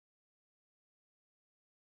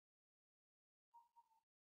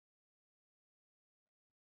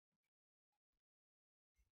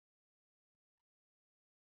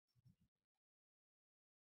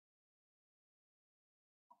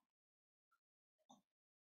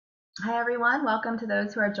Hi, everyone. Welcome to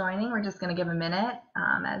those who are joining. We're just going to give a minute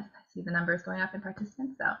as I see the numbers going up in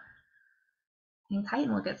participants. So hang tight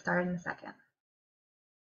and we'll get started in a second.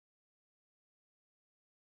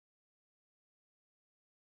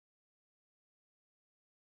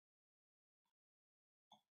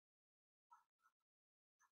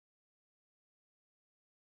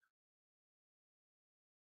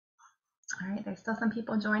 All right, there's still some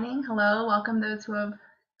people joining. Hello, welcome those who have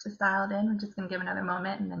just dialed in. We're just going to give another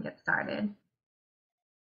moment and then get started.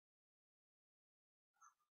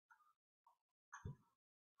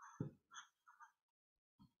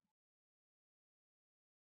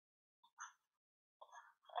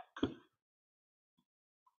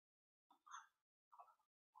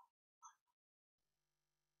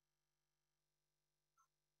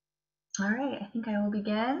 All right, I think I will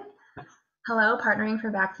begin. Hello, Partnering for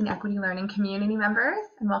Vaccine Equity Learning community members,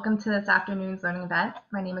 and welcome to this afternoon's learning event.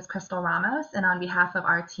 My name is Crystal Ramos, and on behalf of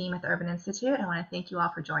our team at the Urban Institute, I want to thank you all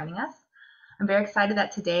for joining us. I'm very excited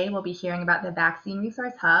that today we'll be hearing about the Vaccine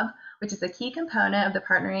Resource Hub, which is a key component of the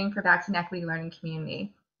Partnering for Vaccine Equity Learning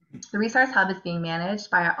community. The Resource Hub is being managed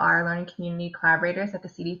by our learning community collaborators at the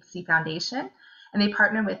CDC Foundation, and they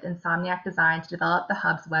partner with Insomniac Design to develop the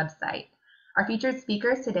Hub's website. Our featured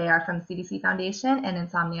speakers today are from CDC Foundation and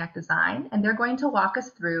Insomniac Design, and they're going to walk us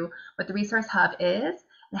through what the Resource Hub is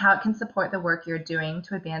and how it can support the work you're doing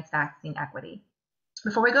to advance vaccine equity.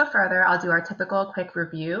 Before we go further, I'll do our typical quick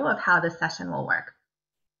review of how this session will work.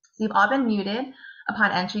 So you've all been muted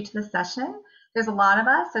upon entry to the session. There's a lot of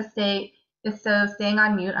us, so staying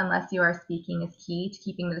on mute unless you are speaking is key to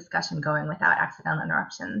keeping the discussion going without accidental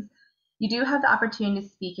interruptions. You do have the opportunity to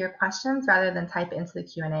speak your questions rather than type it into the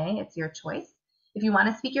Q&A. It's your choice. If you want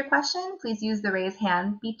to speak your question, please use the raise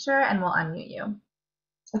hand feature and we'll unmute you.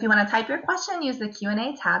 If you want to type your question, use the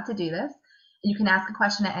Q&A tab to do this. You can ask a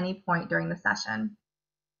question at any point during the session.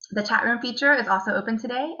 The chat room feature is also open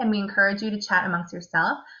today, and we encourage you to chat amongst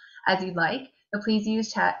yourself as you'd like, but please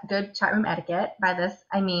use good chat room etiquette. By this,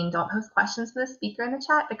 I mean don't post questions for the speaker in the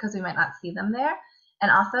chat because we might not see them there. And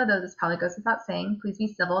also, though this probably goes without saying, please be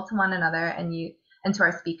civil to one another and to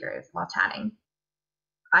our speakers while chatting.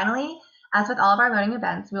 Finally, as with all of our learning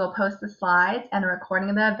events, we will post the slides and a recording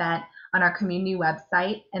of the event on our community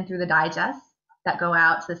website and through the digests that go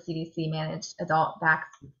out to the CDC managed adult vax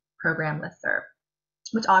program listserv,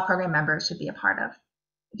 which all program members should be a part of.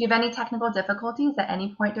 If you have any technical difficulties at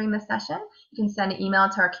any point during the session, you can send an email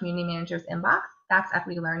to our community manager's inbox,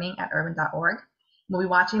 vaxequitylearning@urban.org. We'll be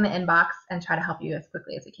watching the inbox and try to help you as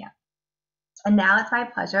quickly as we can. And now it's my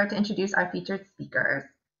pleasure to introduce our featured speakers.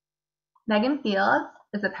 Megan Fields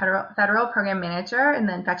is a federal program manager in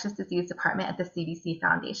the infectious disease department at the CDC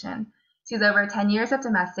Foundation. She has over 10 years of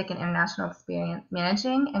domestic and international experience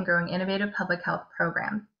managing and growing innovative public health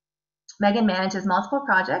programs. Megan manages multiple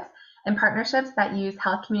projects and partnerships that use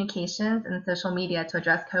health communications and social media to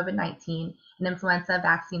address COVID-19 and influenza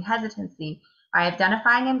vaccine hesitancy by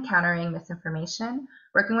identifying and countering misinformation,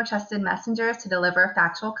 working with trusted messengers to deliver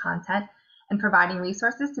factual content, and providing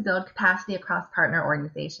resources to build capacity across partner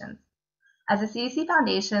organizations. As the CDC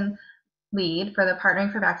Foundation lead for the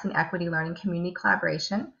Partnering for Vaccine Equity Learning community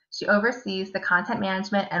collaboration, she oversees the content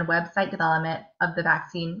management and website development of the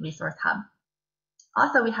Vaccine Resource Hub.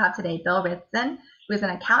 Also, we have today Bill Ritson, who is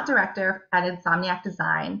an account director at Insomniac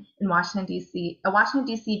Design in Washington, D.C., a Washington,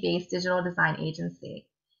 D.C.-based digital design agency.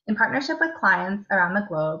 In partnership with clients around the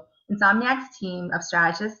globe, Insomniac's team of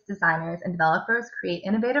strategists, designers, and developers create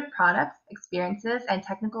innovative products, experiences, and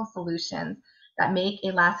technical solutions that make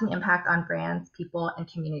a lasting impact on brands, people,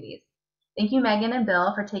 and communities. Thank you, Megan and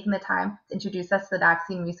Bill, for taking the time to introduce us to the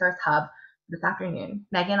Vaccine Resource Hub this afternoon.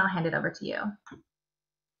 Megan, I'll hand it over to you.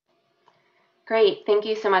 Great. Thank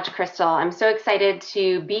you so much, Crystal. I'm so excited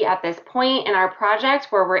to be at this point in our project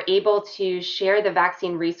where we're able to share the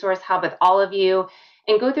Vaccine Resource Hub with all of you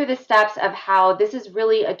and go through the steps of how this is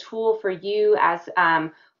really a tool for you as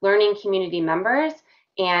learning community members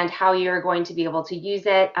and how you're going to be able to use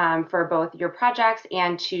it for both your projects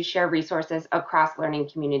and to share resources across learning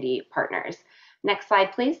community partners. Next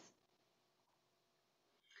slide, please.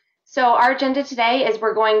 So our agenda today is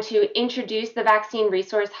we're going to introduce the Vaccine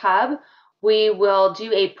Resource Hub. We will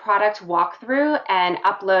do a product walkthrough and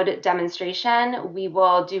upload demonstration. We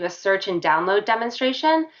will do a search and download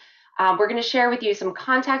demonstration. We're going to share with you some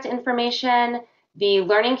contact information, the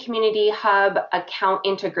Learning Community Hub account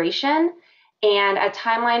integration, and a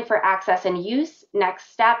timeline for access and use,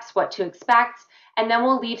 next steps, what to expect, and then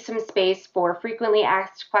we'll leave some space for frequently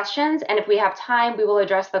asked questions. And if we have time, we will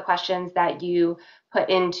address the questions that you put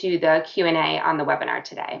into the Q&A on the webinar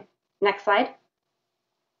today. Next slide.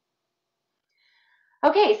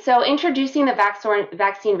 Okay, so introducing the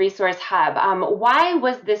Vaccine Resource Hub. Why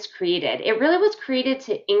was this created? It really was created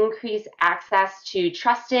to increase access to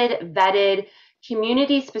trusted, vetted,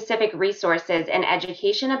 community-specific resources and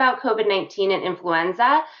education about COVID-19 and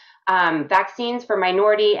influenza, vaccines for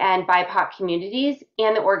minority and BIPOC communities,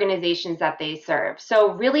 and the organizations that they serve.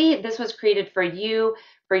 So really, this was created for you,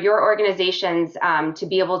 for your organizations, to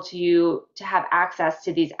be able to have access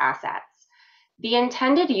to these assets. The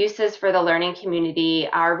intended uses for the learning community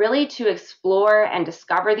are really to explore and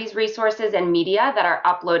discover these resources and media that are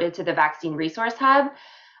uploaded to the Vaccine Resource Hub,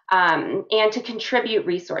 and to contribute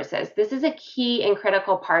resources. This is a key and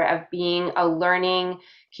critical part of being a learning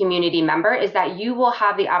community member, is that you will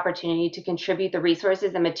have the opportunity to contribute the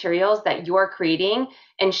resources and materials that you're creating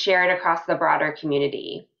and share it across the broader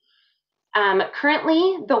community.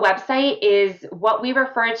 Currently, the website is what we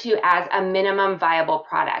refer to as a minimum viable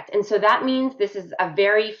product. And so that means this is a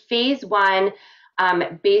very phase one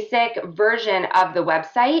basic version of the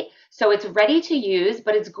website. So it's ready to use,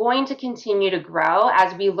 but it's going to continue to grow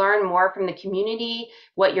as we learn more from the community,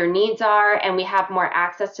 what your needs are, and we have more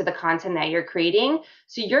access to the content that you're creating.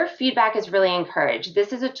 So your feedback is really encouraged.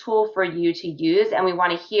 This is a tool for you to use, and we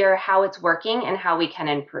want to hear how it's working and how we can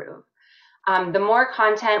improve. The more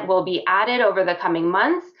content will be added over the coming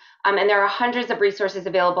months, and there are hundreds of resources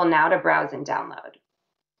available now to browse and download.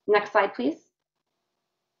 Next slide, please.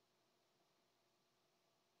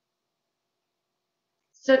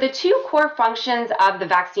 So the two core functions of the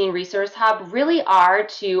Vaccine Resource Hub really are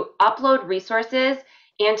to upload resources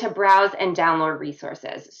and to browse and download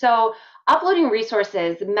resources. So uploading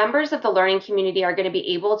resources, members of the learning community are going to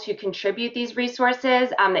be able to contribute these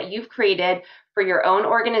resources that you've created for your own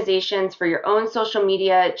organizations, for your own social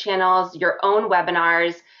media channels, your own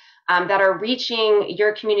webinars that are reaching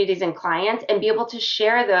your communities and clients, and be able to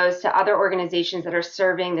share those to other organizations that are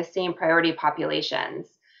serving the same priority populations.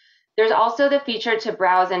 There's also the feature to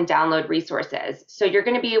browse and download resources. So you're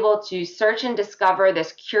going to be able to search and discover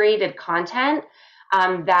this curated content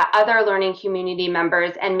that other learning community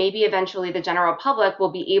members and maybe eventually the general public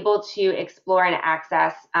will be able to explore and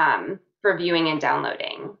access for viewing and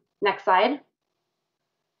downloading. Next slide.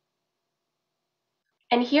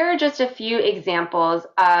 And here are just a few examples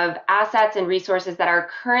of assets and resources that are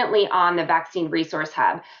currently on the Vaccine Resource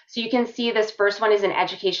Hub. So you can see this first one is an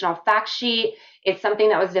educational fact sheet. It's something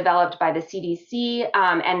that was developed by the CDC,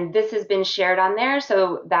 and this has been shared on there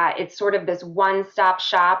so that it's sort of this one-stop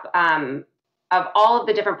shop of all of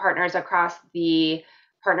the different partners across the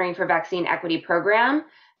Partnering for Vaccine Equity program.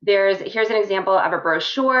 Here's an example of a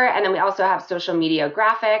brochure, and then we also have social media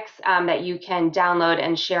graphics that you can download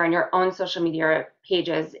and share on your own social media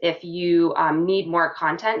pages if you need more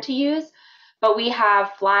content to use. But we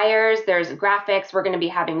have flyers, there's graphics, we're going to be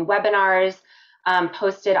having webinars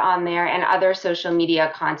posted on there, and other social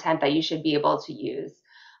media content that you should be able to use.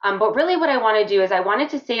 But really what I want to do is I wanted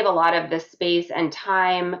to save a lot of the space and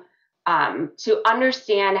time to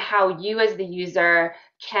understand how you as the user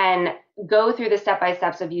can go through the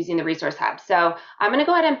step-by-steps of using the Resource Hub. So I'm going to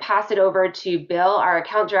go ahead and pass it over to Bill, our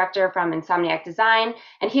account director from Insomniac Design,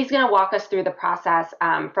 and he's going to walk us through the process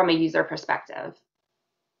from a user perspective.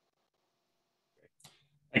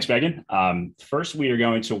 Thanks, Megan. First, we are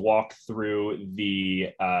going to walk through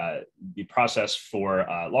the process for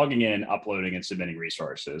logging in, uploading, and submitting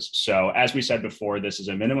resources. So as we said before, this is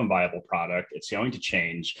a minimum viable product. It's going to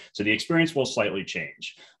change, so the experience will slightly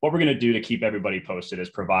change. What we're going to do to keep everybody posted is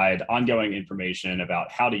provide ongoing information about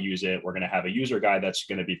how to use it. We're going to have a user guide that's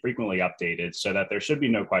going to be frequently updated so that there should be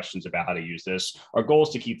no questions about how to use this. Our goal is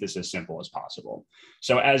to keep this as simple as possible.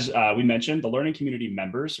 So as we mentioned, the learning community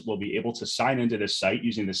members will be able to sign into this site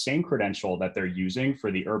using the same credential that they're using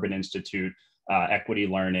for the Urban Institute Equity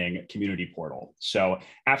Learning Community Portal. So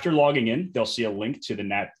after logging in, they'll see a link to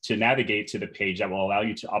to navigate to the page that will allow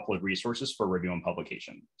you to upload resources for review and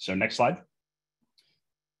publication. So next slide.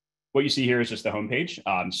 What you see here is just the homepage.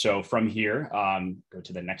 So from here, go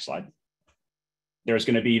to the next slide. There's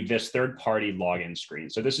going to be this third-party login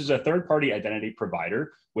screen. So this is a third-party identity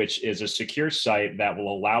provider, which is a secure site that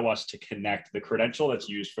will allow us to connect the credential that's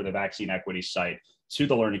used for the vaccine equity site to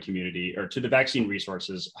the learning community or to the Vaccine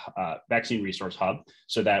Resource Hub,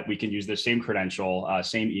 so that we can use the same credential,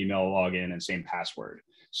 same email login, and same password.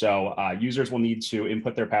 So users will need to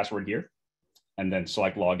input their password here and then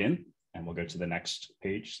select login, and we'll go to the next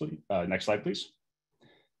page. Next slide, please.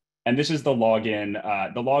 And this is the login,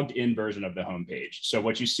 the logged in version of the homepage. So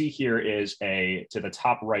what you see here is to the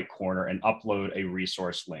top right corner, an upload a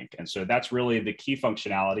resource link. And so that's really the key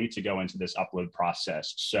functionality to go into this upload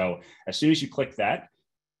process. So as soon as you click that,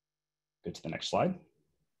 go to the next slide.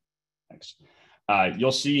 Thanks.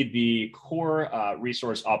 you'll see the core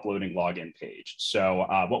resource uploading login page. So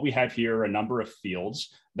what we have here are a number of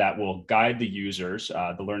fields that will guide the users,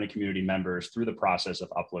 the learning community members, through the process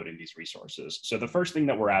of uploading these resources. So the first thing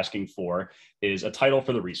that we're asking for is a title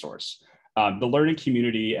for the resource. The learning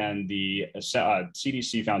community and the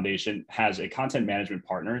CDC Foundation has a content management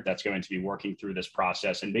partner that's going to be working through this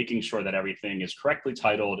process and making sure that everything is correctly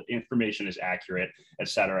titled, information is accurate, et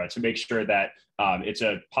cetera, to make sure that it's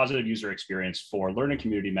a positive user experience for learning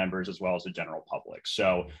community members as well as the general public.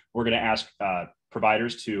 So we're going to ask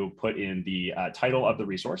providers to put in the title of the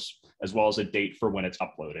resource, as well as a date for when it's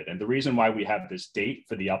uploaded. And the reason why we have this date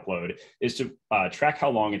for the upload is to track how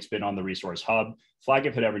long it's been on the Resource Hub, flag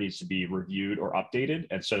if it ever needs to be reviewed or updated,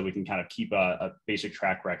 and so we can kind of keep a basic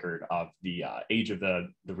track record of the age of the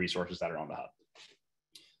resources that are on the Hub.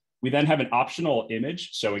 We then have an optional image.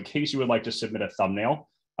 So in case you would like to submit a thumbnail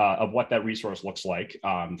of what that resource looks like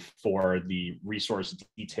for the resource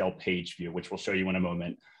detail page view, which we'll show you in a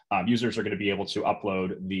moment, users are going to be able to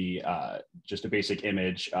upload the just a basic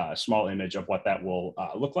image, small image of what that will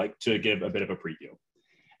look like to give a bit of a preview.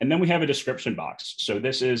 And then we have a description box. So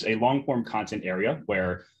this is a long form content area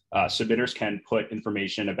where submitters can put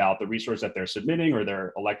information about the resource that they're submitting or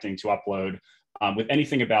they're electing to upload, with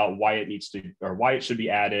anything about why it needs to, or why it should be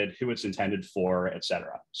added, who it's intended for, et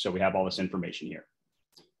cetera. So we have all this information here.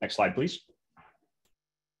 Next slide, please.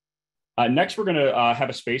 Next, we're going to have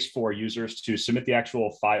a space for users to submit the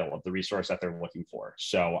actual file of the resource that they're looking for.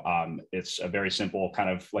 So it's a very simple kind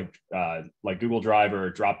of like Google Drive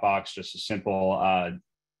or Dropbox, just a simple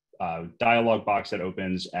dialog box that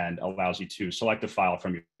opens and allows you to select a file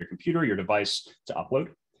from your computer, your device, to upload.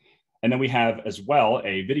 And then we have as well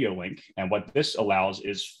a video link. And what this allows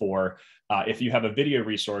is for if you have a video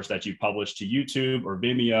resource that you publish to YouTube or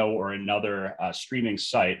Vimeo or another streaming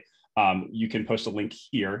site, you can post a link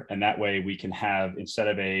here, and that way we can have, instead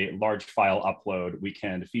of a large file upload, we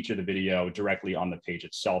can feature the video directly on the page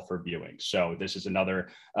itself for viewing. So this is another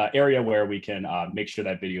area where we can make sure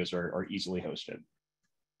that videos are easily hosted.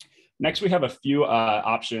 Next, we have a few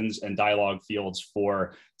options and dialog fields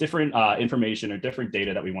for different information or different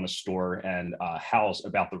data that we want to store and house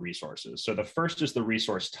about the resources. So the first is the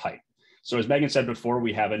resource type. So as Megan said before,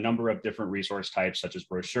 we have a number of different resource types, such as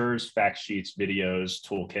brochures, fact sheets, videos,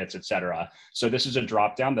 toolkits, et cetera. So this is a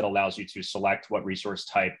dropdown that allows you to select what resource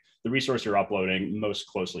type the resource you're uploading most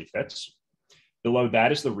closely fits. Below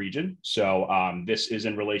that is the region. So this is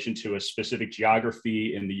in relation to a specific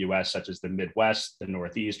geography in the US, such as the Midwest, the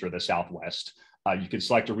Northeast, or the Southwest. You can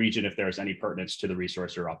select a region if there's any pertinence to the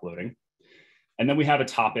resource you're uploading. And then we have a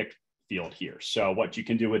topic field here. So what you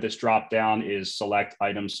can do with this dropdown is select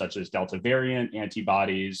items such as Delta variant,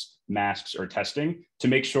 antibodies, masks, or testing to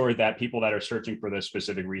make sure that people that are searching for those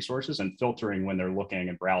specific resources and filtering when they're looking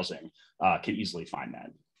and browsing can easily find that.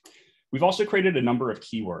 We've also created a number of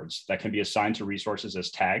keywords that can be assigned to resources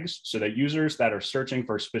as tags so that users that are searching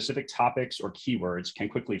for specific topics or keywords can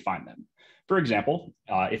quickly find them. For example,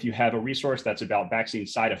 if you have a resource that's about vaccine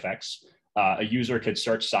side effects, a user could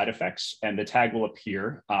search side effects and the tag will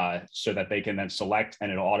appear so that they can then select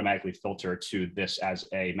and it'll automatically filter to this as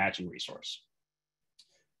a matching resource.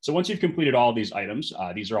 So once you've completed all of these items,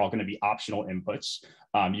 these are all going to be optional inputs.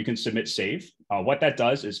 You can submit save. What that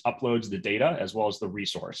does is uploads the data as well as the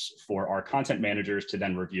resource for our content managers to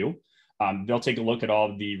then review. They'll take a look at all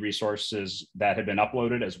of the resources that have been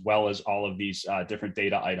uploaded as well as all of these different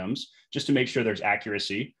data items just to make sure there's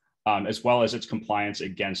accuracy. As well as its compliance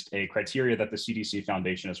against a criteria that the CDC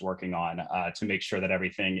Foundation is working on to make sure that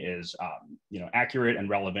everything is accurate and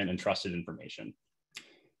relevant and trusted information.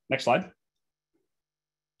 Next slide.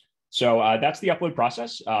 So that's the upload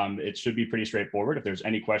process. It should be pretty straightforward. If there's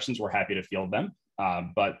any questions, we're happy to field them.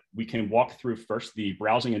 But we can walk through first the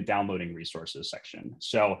browsing and downloading resources section.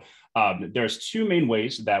 So there's two main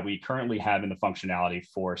ways that we currently have in the functionality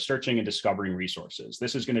for searching and discovering resources.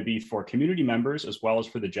 This is going to be for community members as well as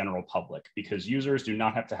for the general public, because users do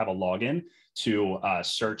not have to have a login to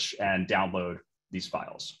search and download these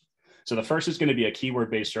files. So the first is going to be a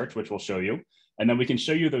keyword-based search, which we'll show you. And then we can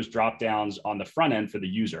show you those drop downs on the front end for the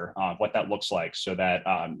user, what that looks like so that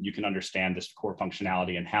you can understand this core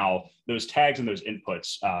functionality and how those tags and those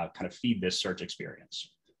inputs kind of feed this search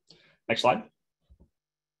experience. Next slide.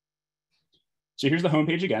 So here's the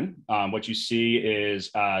homepage again. What you see is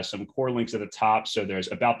some core links at the top. So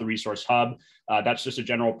there's about the Resource Hub. That's just a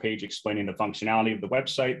general page explaining the functionality of the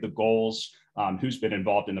website, the goals, who's been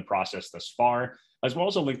involved in the process thus far, as well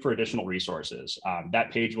as a link for additional resources.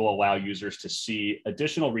 That page will allow users to see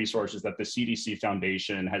additional resources that the CDC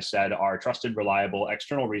Foundation has said are trusted, reliable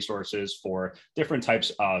external resources for different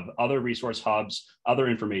types of other resource hubs, other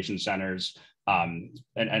information centers, and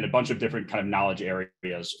a bunch of different kind of knowledge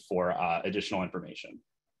areas for additional information.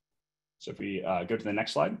 So if we go to the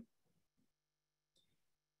next slide.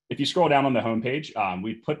 If you scroll down on the homepage,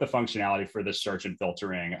 we put the functionality for this search and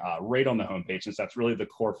filtering right on the homepage, since that's really the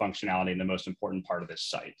core functionality and the most important part of this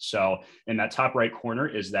site. So in that top right corner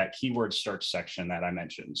is that keyword search section that I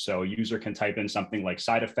mentioned. So a user can type in something like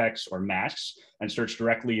side effects or masks and search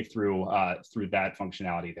directly through that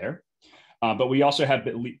functionality there. But we also have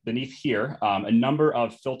beneath here a number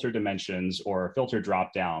of filter dimensions or filter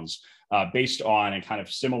drop downs based on and kind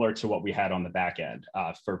of similar to what we had on the back end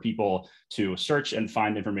for people to search and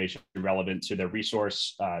find information relevant to their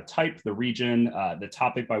resource type, the region, the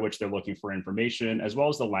topic by which they're looking for information, as well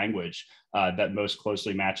as the language that most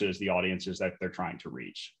closely matches the audiences that they're trying to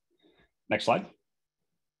reach. Next slide.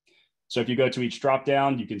 So if you go to each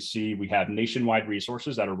dropdown, you can see we have nationwide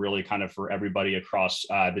resources that are really kind of for everybody across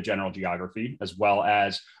the general geography, as well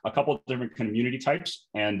as a couple of different community types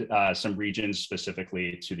and some regions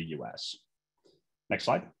specifically to the US. Next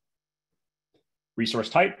slide. Resource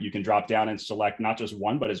type, you can drop down and select not just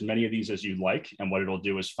one, but as many of these as you'd like. And what it'll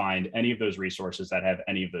do is find any of those resources that have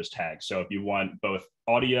any of those tags. So if you want both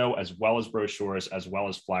audio, as well as brochures, as well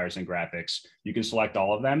as flyers and graphics, you can select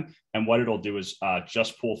all of them. And what it'll do is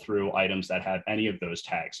just pull through items that have any of those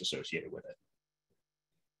tags associated with it.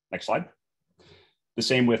 Next slide. The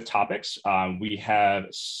same with topics. We have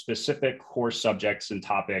specific core subjects and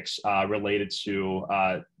topics related to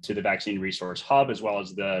the Vaccine Resource Hub, as well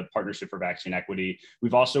as the Partnership for Vaccine Equity.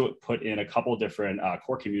 We've also put in a couple different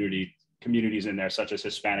core communities in there, such as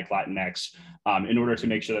Hispanic, Latinx, in order to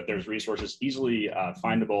make sure that there's resources easily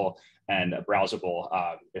findable and browsable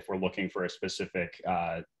if we're looking for a specific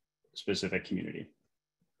community.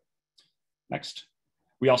 Next.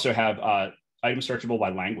 We also have items searchable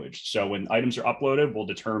by language. So when items are uploaded, we'll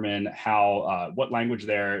determine what language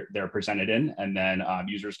they're presented in, and then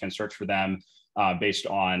users can search for them based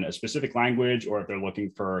on a specific language, or if they're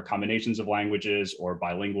looking for combinations of languages or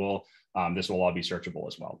bilingual, this will all be searchable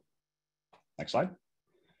as well. Next slide.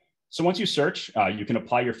 So once you search, you can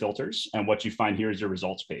apply your filters, and what you find here is your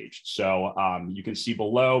results page. So you can see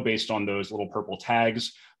below, based on those little purple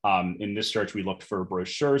tags, in this search, we looked for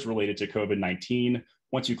brochures related to COVID-19.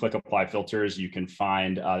 Once you click apply filters, you can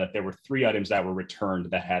find that there were 3 items that were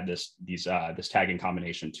returned that had this tagging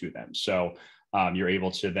combination to them. So you're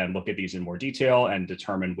able to then look at these in more detail and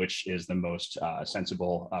determine which is the most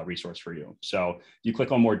sensible resource for you. So you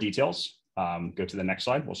click on more details, go to the next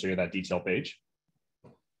slide. We'll show you that detail page.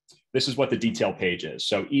 This is what the detail page is.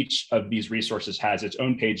 So each of these resources has its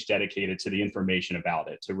own page dedicated to the information about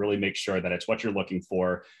it, to really make sure that it's what you're looking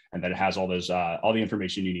for and that it has all the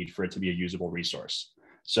information you need for it to be a usable resource.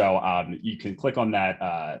 So you can click on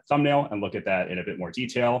that thumbnail and look at that in a bit more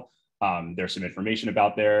detail. There's some information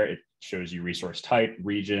about there. It shows you resource type,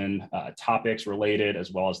 region, topics related,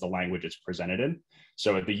 as well as the language it's presented in.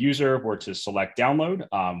 So if the user were to select download,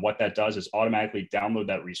 what that does is automatically download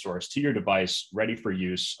that resource to your device, ready for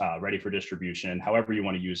use, ready for distribution, however you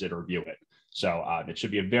want to use it or view it. So it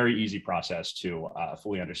should be a very easy process to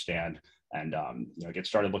fully understand and get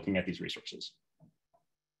started looking at these resources.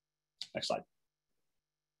 Next slide.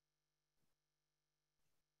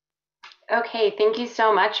 Okay, thank you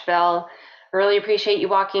so much, Bill. I really appreciate you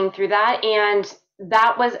walking through that. And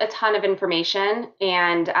that was a ton of information.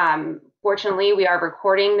 And fortunately, we are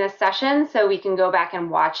recording this session so we can go back and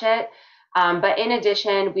watch it. But in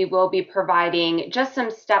addition, we will be providing just some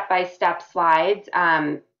step-by-step slides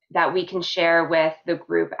that we can share with the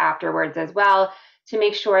group afterwards as well, to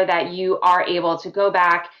make sure that you are able to go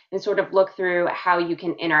back and sort of look through how you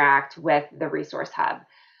can interact with the Resource Hub.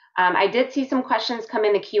 I did see some questions come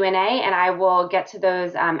in the Q&A, and I will get to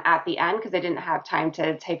those at the end because I didn't have time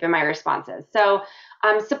to type in my responses. So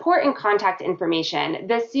support and contact information.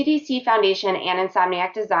 The CDC Foundation and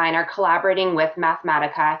Insomniac Design are collaborating with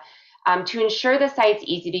Mathematica to ensure the site's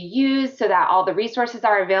easy to use so that all the resources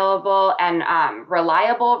are available and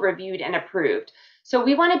reliable, reviewed, and approved. So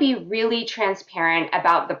we want to be really transparent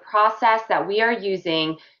about the process that we are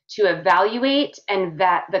using to evaluate and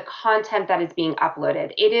vet the content that is being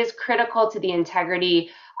uploaded. It is critical to the integrity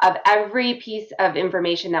of every piece of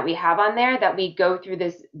information that we have on there that we go through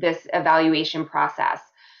this evaluation process.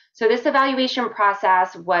 So this evaluation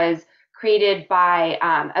process was created by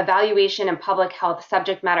evaluation and public health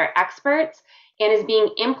subject matter experts and is being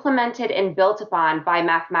implemented and built upon by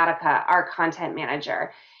Mathematica, our content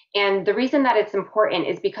manager. And the reason that it's important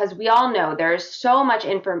is because we all know there's so much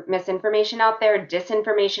misinformation out there,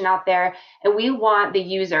 disinformation out there, and we want the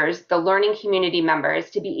users, the learning community members,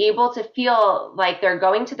 to be able to feel like they're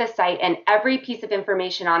going to the site and every piece of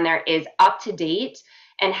information on there is up to date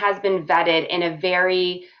and has been vetted in a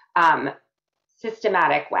very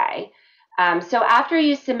systematic way. So after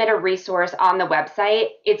you submit a resource on the website,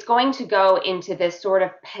 it's going to go into this sort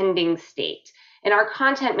of pending state. And our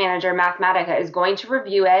content manager, Mathematica, is going to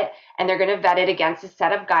review it, and they're going to vet it against a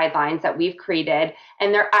set of guidelines that we've created.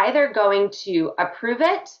 And they're either going to approve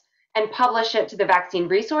it and publish it to the Vaccine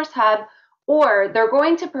Resource Hub, or they're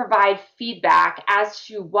going to provide feedback as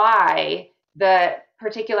to why the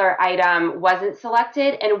particular item wasn't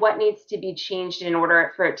selected and what needs to be changed in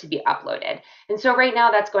order for it to be uploaded. And so right now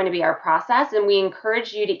that's going to be our process, and we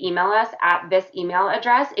encourage you to email us at this email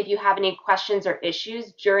address if you have any questions or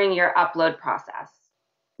issues during your upload process.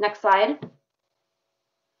 Next slide.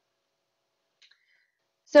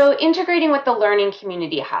 So integrating with the Learning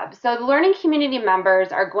Community Hub. So the Learning Community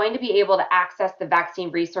members are going to be able to access the Vaccine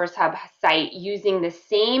Resource Hub site using the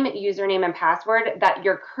same username and password that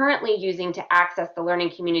you're currently using to access the Learning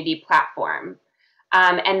Community platform.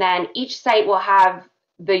 And then each site will have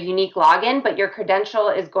the unique login, but your credential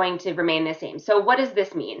is going to remain the same. So what does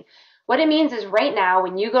this mean? What it means is right now,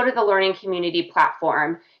 when you go to the Learning Community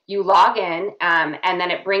platform, you log in and then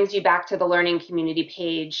it brings you back to the Learning Community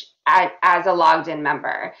page as a logged in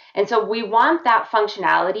member. And so we want that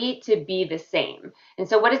functionality to be the same. And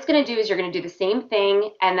so what it's going to do is you're going to do the same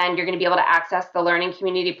thing, and then you're going to be able to access the Learning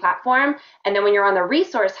Community platform. And then when you're on the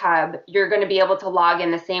Resource Hub, you're going to be able to log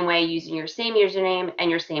in the same way using your same username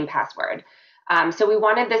and your same password. So we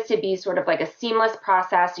wanted this to be sort of like a seamless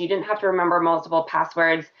process. You didn't have to remember multiple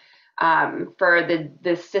passwords for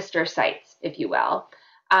the sister sites, if you will.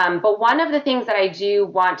 But one of the things that I do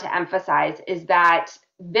want to emphasize is that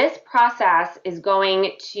this process is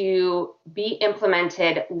going to be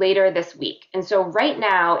implemented later this week. And so right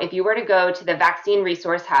now, if you were to go to the Vaccine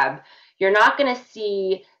Resource Hub, you're not going to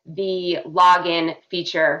see the login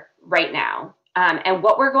feature right now. And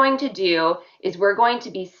what we're going to do is we're going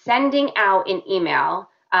to be sending out an email,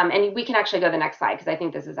 and we can actually go to the next slide because I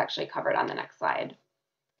think this is actually covered on the next slide.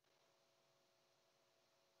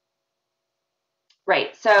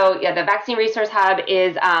 Right, so yeah, the Vaccine Resource Hub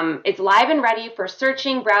is it's live and ready for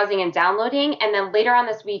searching, browsing, and downloading. And then later on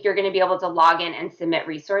this week, you're going to be able to log in and submit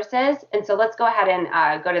resources. And so let's go ahead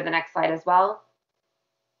and go to the next slide as well.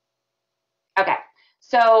 Okay,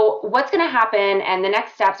 so what's going to happen, and the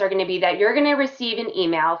next steps are going to be that you're going to receive an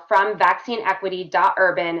email from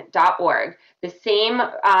vaccineequity.urban.org, the same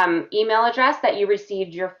email address that you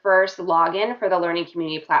received your first login for the Learning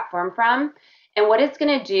Community platform from. And what it's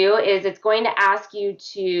going to do is it's going to ask you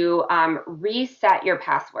to reset your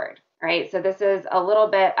password, right? So this is a little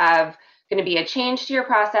bit of going to be a change to your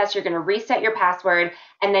process. You're going to reset your password,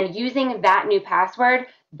 and then using that new password,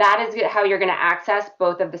 that is how you're going to access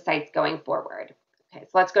both of the sites going forward. Okay,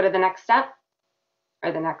 so let's go to the next step,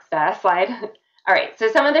 or the next slide. All right, so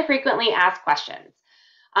some of the frequently asked questions.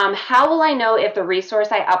 How will I know if the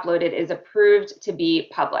resource I uploaded is approved to be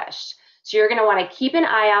published? So you're going to want to keep an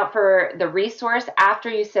eye out for the resource after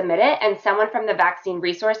you submit it, and someone from the Vaccine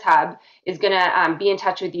Resource Hub is going to be in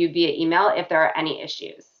touch with you via email if there are any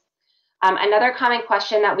issues. Another common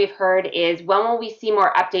question that we've heard is, when will we see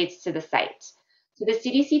more updates to the site? So the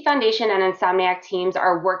CDC Foundation and Insomniac teams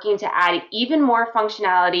are working to add even more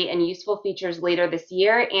functionality and useful features later this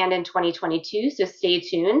year and in 2022, so stay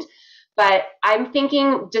tuned. But I'm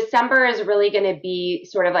thinking December is really going to be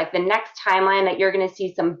sort of like the next timeline that you're going to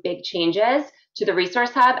see some big changes to the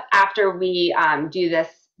Resource Hub after we do this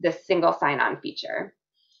single sign-on feature.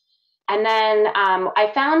 And then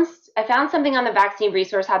I found something on the Vaccine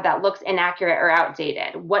Resource Hub that looks inaccurate or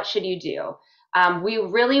outdated. What should you do? We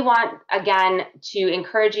really want, again, to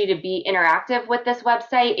encourage you to be interactive with this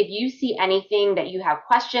website. If you see anything that you have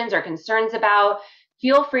questions or concerns about,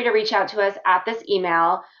 feel free to reach out to us at this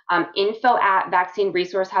email,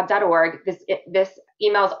 info@vaccineresourcehub.org. This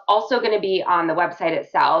email is also going to be on the website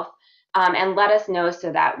itself, and let us know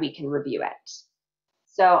so that we can review it.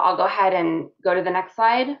 So I'll go ahead and go to the next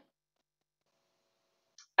slide.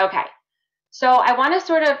 Okay, so I want to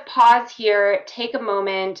sort of pause here, take a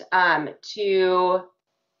moment to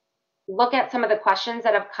look at some of the questions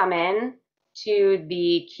that have come in to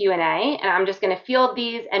the Q&A, and I'm just going to field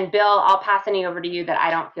these, and Bill, I'll pass any over to you that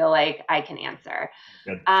I don't feel like I can answer.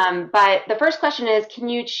 But the first question is, can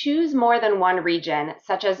you choose more than one region,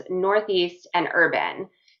 such as Northeast and urban?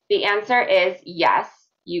 The answer is yes,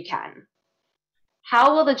 you can.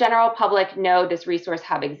 How will the general public know this resource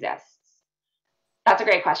hub exists? That's a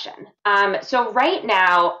great question. So right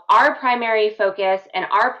now, our primary focus and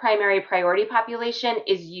our primary priority population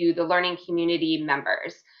is you, the learning community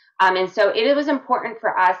members. And so it was important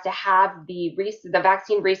for us to have the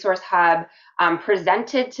Vaccine Resource Hub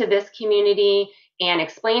presented to this community and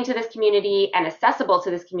explained to this community and accessible to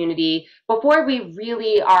this community before we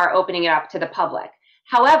really are opening it up to the public.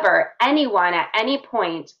 However, anyone at any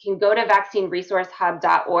point can go to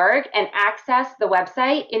vaccineresourcehub.org and access the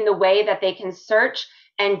website in the way that they can search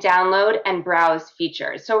and download and browse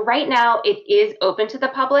features. So right now it is open to the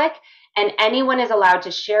public, and anyone is allowed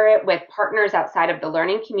to share it with partners outside of the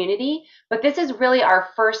learning community. But this is really our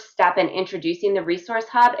first step in introducing the Resource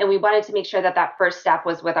Hub, and we wanted to make sure that that first step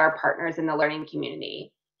was with our partners in the learning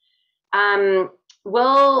community.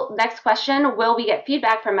 Next question, will we get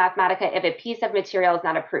feedback from Mathematica if a piece of material is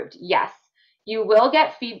not approved? Yes, you will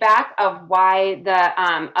get feedback of why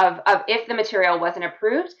if the material wasn't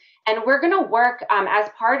approved. And we're going to work as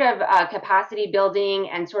part of capacity building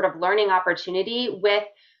and sort of learning opportunity with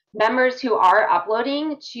members who are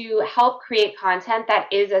uploading to help create content that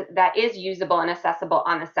is usable and accessible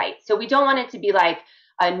on the site. So we don't want it to be like,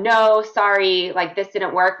 no, sorry, like this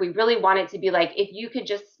didn't work. We really want it to be like, if you could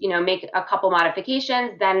just, make a couple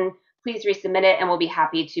modifications, then please resubmit it and we'll be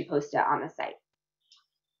happy to post it on the site.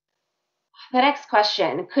 The next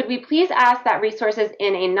question, could we please ask that resources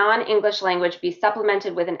in a non-English language be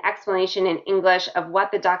supplemented with an explanation in English of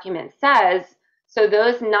what the document says so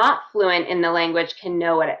those not fluent in the language can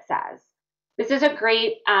know what it says? This is a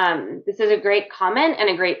great comment and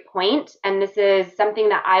a great point, and this is something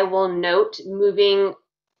that I will note moving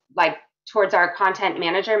towards our content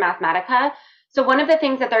manager, Mathematica. So one of the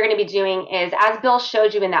things that they're going to be doing is, as Bill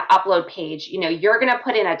showed you in that upload page, you're going to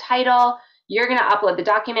put in a title, you're going to upload the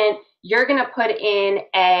document, you're going to put in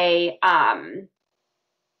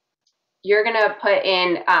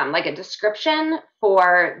like a description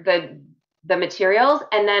for the materials,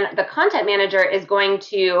 and then the content manager is going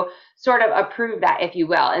to sort of approve that, if you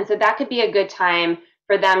will. And so that could be a good time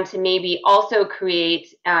for them to maybe also create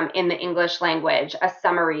in the English language a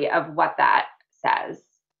summary of what that says.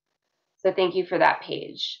 So thank you for that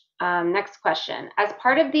page. Next question. As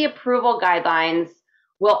part of the approval guidelines,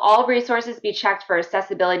 will all resources be checked for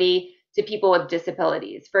accessibility to people with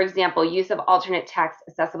disabilities? For example, use of alternate text,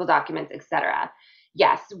 accessible documents, etc.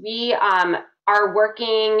 Yes, we are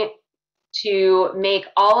working to make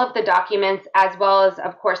all of the documents, as well as,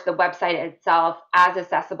 of course, the website itself, as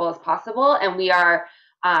accessible as possible. And we are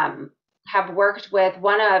have worked with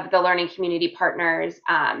one of the learning community partners,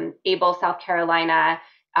 Able, South Carolina.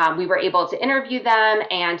 We were able to interview them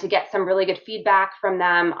and to get some really good feedback from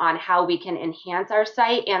them on how we can enhance our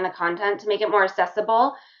site and the content to make it more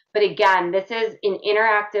accessible. But again, this is an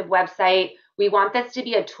interactive website. We want this to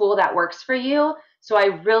be a tool that works for you. So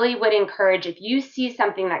I really would encourage, if you see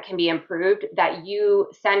something that can be improved, that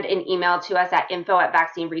you send an email to us at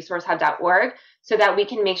info@vaccineresourcehub.org so that we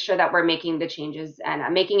can make sure that we're making the changes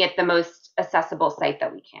and making it the most accessible site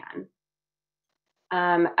that we can.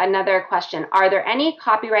 Another question, are there any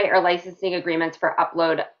copyright or licensing agreements for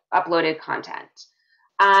uploaded content?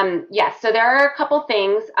 Yes, so there are a couple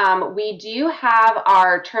things. We do have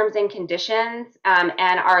our terms and conditions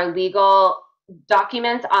and our legal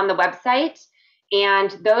documents on the website,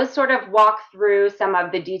 and those sort of walk through some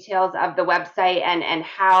of the details of the website and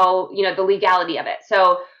how, the legality of it.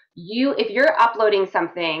 So if you're uploading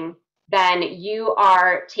something, then you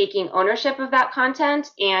are taking ownership of that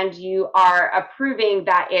content and you are approving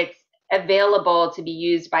that it's available to be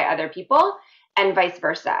used by other people, and vice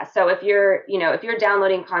versa. So if you're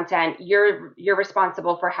downloading content, you're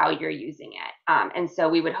responsible for how you're using it. And so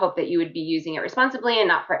we would hope that you would be using it responsibly and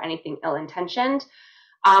not for anything ill-intentioned.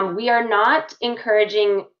 We are not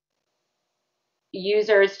encouraging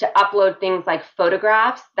users to upload things like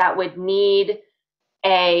photographs that would need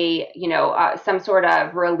some sort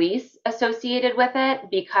of release associated with it,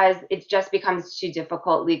 because it just becomes too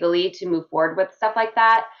difficult legally to move forward with stuff like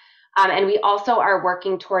that. And we also are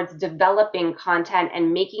working towards developing content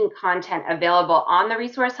and making content available on the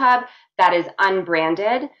Resource Hub that is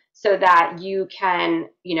unbranded, so that you can,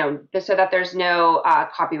 so that there's no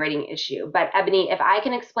copywriting issue. But Ebony, if I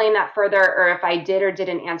can explain that further, or if I did or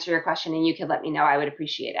didn't answer your question and you could let me know, I would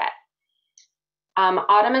appreciate it.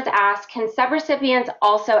 Autumn has asked, can subrecipients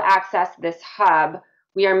also access this hub?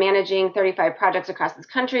 We are managing 35 projects across this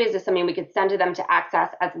country. Is this something we could send to them to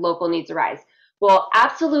access as local needs arise? Well,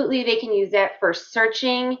 absolutely, they can use it for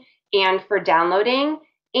searching and for downloading.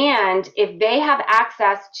 And if they have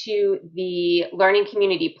access to the learning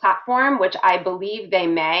community platform, which I believe they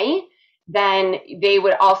may, then they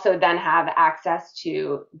would also then have access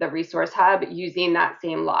to the Resource Hub using that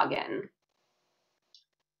same login.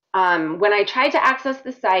 When I tried to access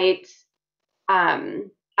the site,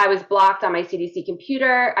 I was blocked on my CDC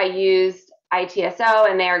computer. I used ITSO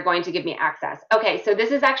and they are going to give me access. Okay, so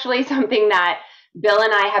this is actually something that Bill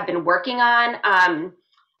and I have been working on.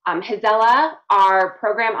 Hizela, our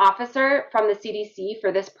program officer from the CDC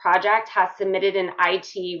for this project, has submitted an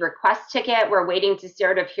IT request ticket. We're waiting to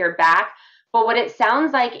sort of hear back. But what it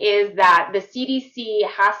sounds like is that the CDC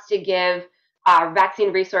has to give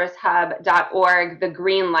vaccineresourcehub.org the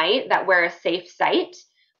green light that we're a safe site.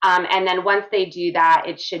 And then once they do that,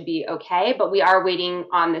 it should be okay. But we are waiting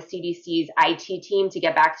on the CDC's IT team to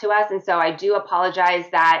get back to us. And so I do apologize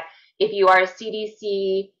that if you are a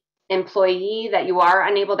CDC employee that you are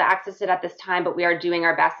unable to access it at this time, but we are doing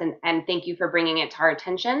our best, and thank you for bringing it to our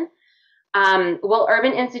attention. Will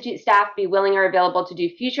Urban Institute staff be willing or available to do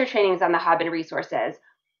future trainings on the hub and resources?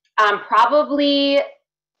 Probably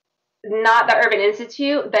not the Urban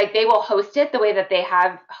Institute. Like, they will host it the way that they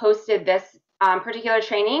have hosted this particular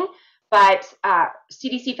training, but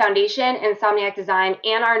CDC Foundation, Insomniac Design,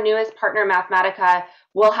 and our newest partner, Mathematica,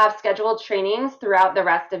 will have scheduled trainings throughout the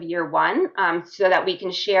rest of year one so that we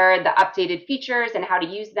can share the updated features and how to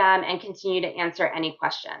use them and continue to answer any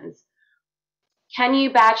questions. Can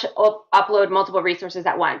you batch upload multiple resources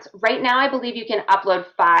at once? Right now, I believe you can upload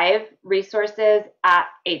 5 resources at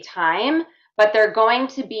a time, but they're going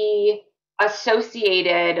to be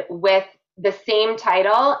associated with the same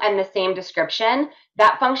title and the same description.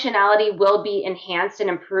 That functionality will be enhanced and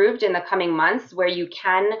improved in the coming months, where you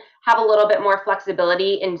can have a little bit more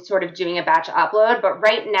flexibility in sort of doing a batch upload. But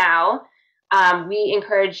right now, we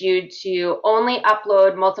encourage you to only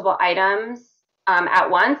upload multiple items at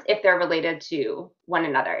once if they're related to one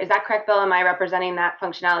another. Is that correct, Bill? Am I representing that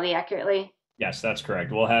functionality accurately? Yes, that's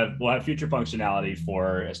correct. We'll have future functionality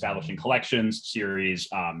for establishing collections, series,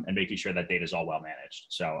 and making sure that data is all well managed.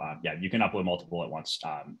 So yeah, you can upload multiple at once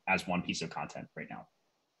as one piece of content right now.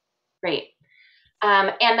 Great.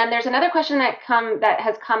 And then there's another question that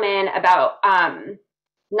has come in about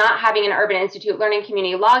not having an Urban Institute Learning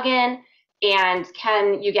Community login, and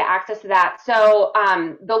can you get access to that? So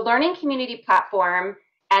the Learning Community platform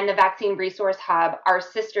and the Vaccine Resource Hub are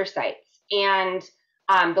sister sites, and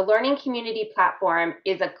the Learning Community platform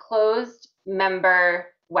is a closed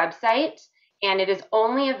member website, and it is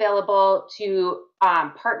only available to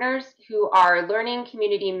partners who are Learning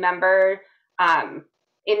Community member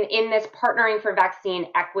in this Partnering for Vaccine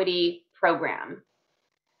Equity program.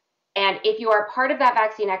 And if you are part of that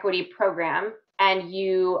Vaccine Equity program and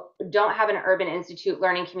you don't have an Urban Institute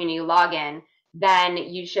Learning Community login, then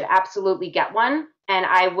you should absolutely get one. And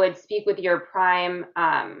I would speak with your prime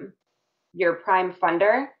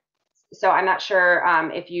funder. So I'm not sure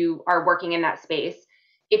if you are working in that space.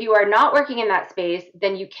 If you are not working in that space,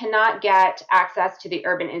 then you cannot get access to the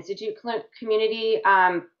Urban Institute community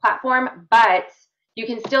platform, but you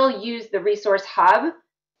can still use the Resource Hub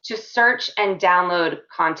to search and download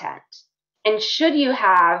content. And should you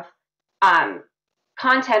have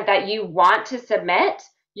content that you want to submit,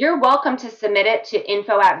 you're welcome to submit it to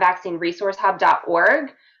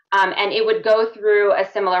info@vaccineresourcehub.org. And it would go through a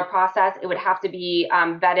similar process. It would have to be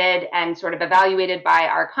vetted and sort of evaluated by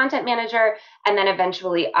our content manager, and then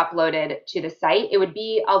eventually uploaded to the site. It would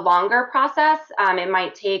be a longer process. It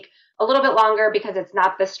might take a little bit longer because it's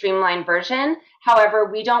not the streamlined version. However,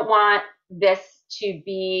 we don't want this to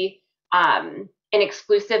be an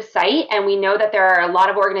exclusive site, and we know that there are a lot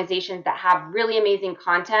of organizations that have really amazing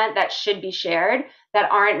content that should be shared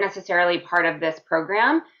that aren't necessarily part of this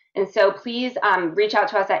program. And so please reach out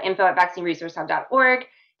to us at info@vaccineresourcehub.org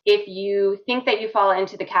if you think that you fall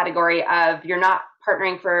into the category of you're not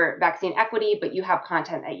partnering for vaccine equity, but you have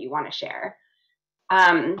content that you want to share.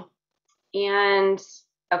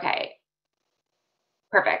 Okay,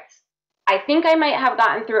 perfect. I think I might have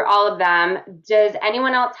gotten through all of them. Does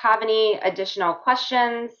anyone else have any additional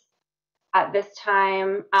questions at this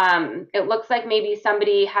time? It looks like maybe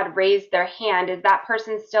somebody had raised their hand. Is that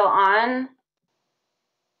person still on?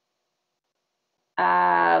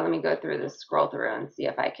 Let me go through this, scroll through and see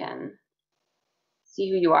if I can see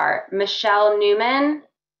who you are. Michelle Newman.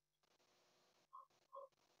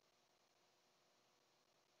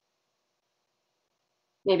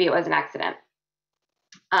 Maybe it was an accident.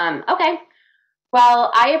 Okay.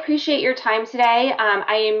 Well, I appreciate your time today.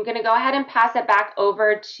 I am going to go ahead and pass it back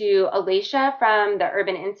over to Alicia from the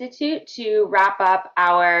Urban Institute to wrap up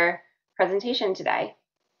our presentation today.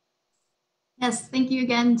 Yes, thank you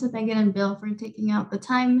again to Megan and Bill for taking out the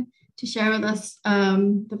time to share with us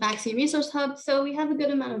the Vaccine Resource Hub. So we have a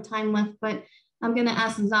good amount of time left, but I'm going to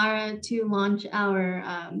ask Zara to launch our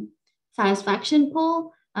satisfaction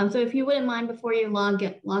poll. So if you wouldn't mind, before you log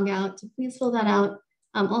out, to please fill that out.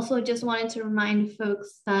 Also, just wanted to remind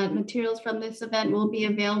folks that materials from this event will be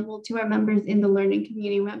available to our members in the Learning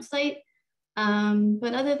Community website.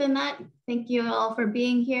 But other than that, thank you all for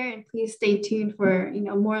being here, and please stay tuned for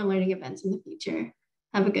more learning events in the future.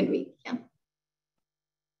 have a good week. Yeah.